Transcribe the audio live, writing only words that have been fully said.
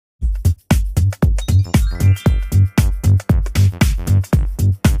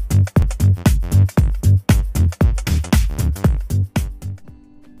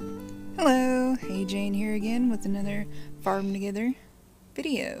farm together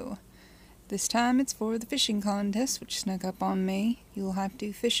video. This time it's for the fishing contest, which snuck up on me. You'll have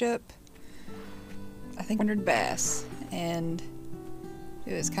to fish up, I think, 100 bass, and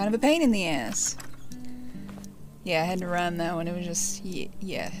it was kind of a pain in the ass. Yeah, I had to rhyme that one. It was just,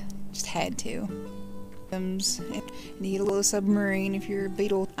 yeah, just had to. Need a little submarine if you're a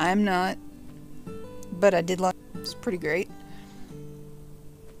beetle. I'm not, but I did like it. It's pretty great.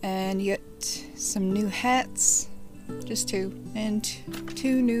 And you get some new hats, just two, and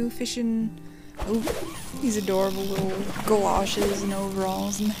two new fishing, these adorable little galoshes and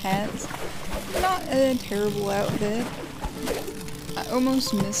overalls and hats. Not a terrible outfit. I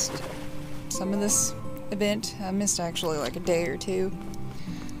almost missed some of this event. I missed actually like a day or two,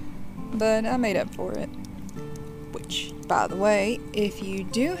 but I made up for it. Which, by the way, if you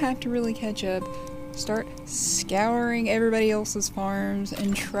do have to really catch up, start scouring everybody else's farms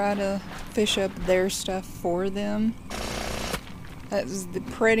and try to fish up their stuff for them. That was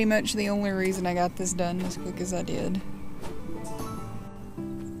pretty much the only reason I got this done as quick as I did.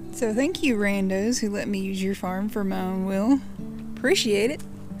 So thank you, randos, who let me use your farm for my own will. Appreciate it.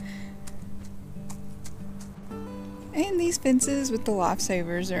 And these fences with the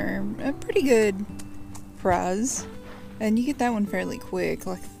lifesavers are a pretty good prize. And you get that one fairly quick.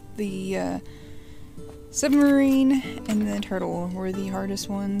 Like the submarine and the turtle were the hardest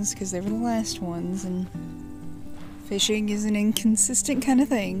ones because they were the last ones, and fishing is an inconsistent kind of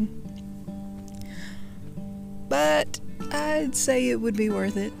thing. But I'd say it would be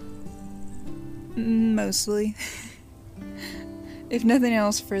worth it. Mostly. If nothing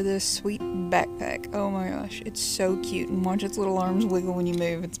else, for this sweet backpack. Oh my gosh, it's so cute, and watch its little arms wiggle when you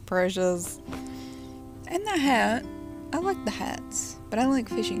move. It's precious. And the hat. I like the hats, but I like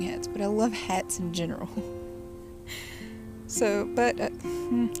fishing hats, but I love hats in general. So, but I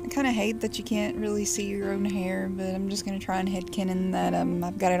kind of hate that you can't really see your own hair, but I'm just going to try and headcanon that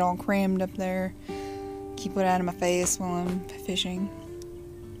I've got it all crammed up there. Keep it out of my face while I'm fishing.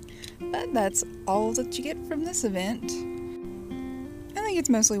 But that's all that you get from this event. I think it's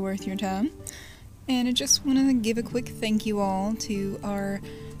mostly worth your time. And I just want to give a quick thank you all to our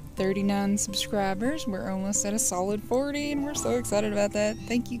 39 subscribers. We're almost at a solid 40, and we're so excited about that.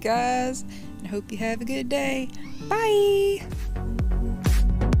 Thank you guys, and hope you have a good day. Bye!